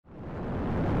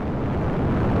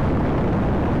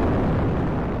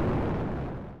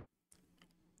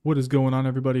What is going on,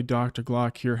 everybody? Dr.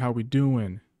 Glock here. How we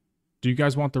doing? Do you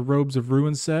guys want the Robes of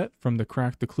Ruin set from the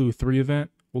Crack the Clue 3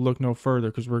 event? We'll look no further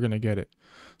because we're going to get it.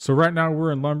 So right now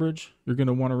we're in Lumbridge. You're going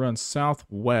to want to run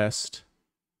southwest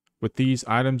with these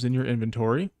items in your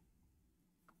inventory.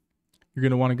 You're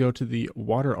going to want to go to the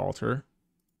water altar.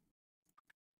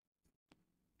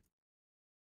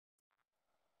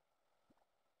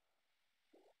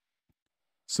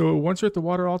 So once you're at the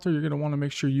water altar, you're going to want to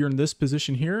make sure you're in this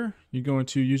position here. You're going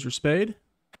to use your spade.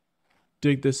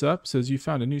 Dig this up. It says you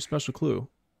found a new special clue.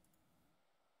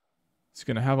 It's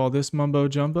going to have all this mumbo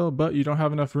jumbo, but you don't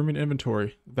have enough room in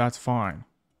inventory. That's fine.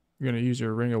 You're going to use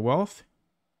your Ring of Wealth.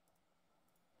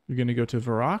 You're going to go to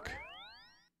Varrock.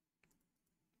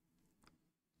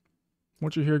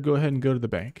 Once you're here, go ahead and go to the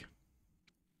bank.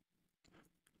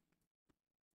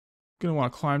 Going to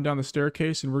want to climb down the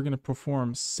staircase, and we're going to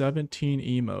perform 17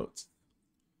 emotes.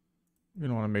 You're going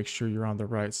to want to make sure you're on the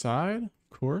right side,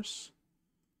 of course.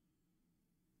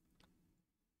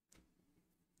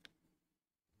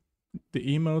 The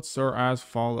emotes are as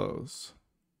follows.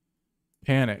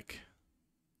 Panic.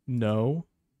 No.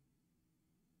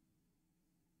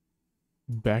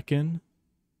 Beckon.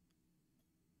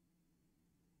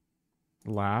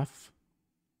 Laugh.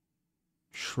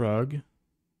 Shrug.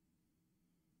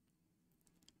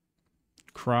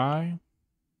 Cry.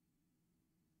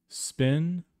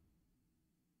 Spin.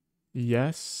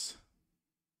 Yes.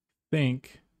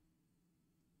 Think.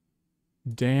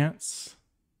 Dance.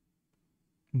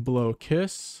 Blow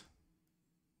kiss.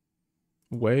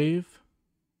 Wave.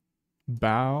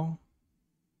 Bow.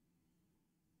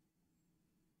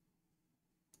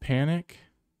 Panic.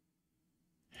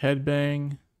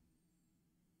 Headbang.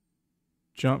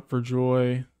 Jump for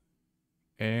joy.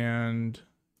 And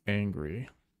angry.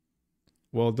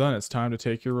 Well done. It's time to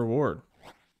take your reward.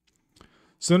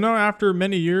 So now, after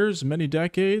many years, many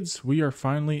decades, we are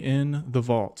finally in the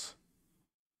vault.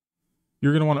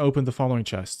 You're going to want to open the following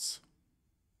chests.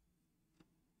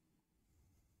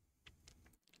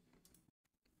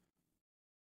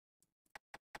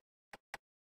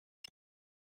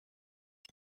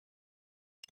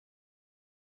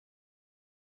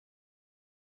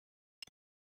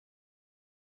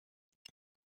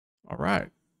 All right.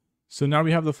 So now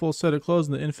we have the full set of clothes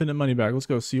and the infinite money bag. Let's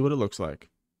go see what it looks like.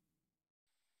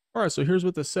 All right, so here's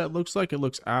what the set looks like. It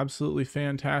looks absolutely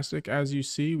fantastic. As you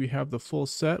see, we have the full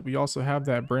set. We also have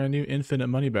that brand new infinite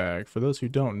money bag. For those who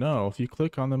don't know, if you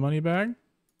click on the money bag,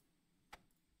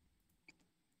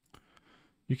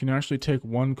 you can actually take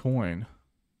one coin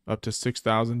up to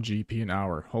 6,000 GP an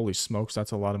hour. Holy smokes,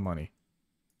 that's a lot of money.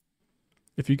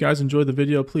 If you guys enjoyed the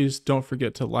video, please don't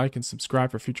forget to like and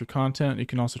subscribe for future content. You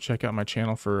can also check out my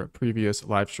channel for previous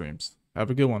live streams. Have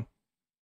a good one.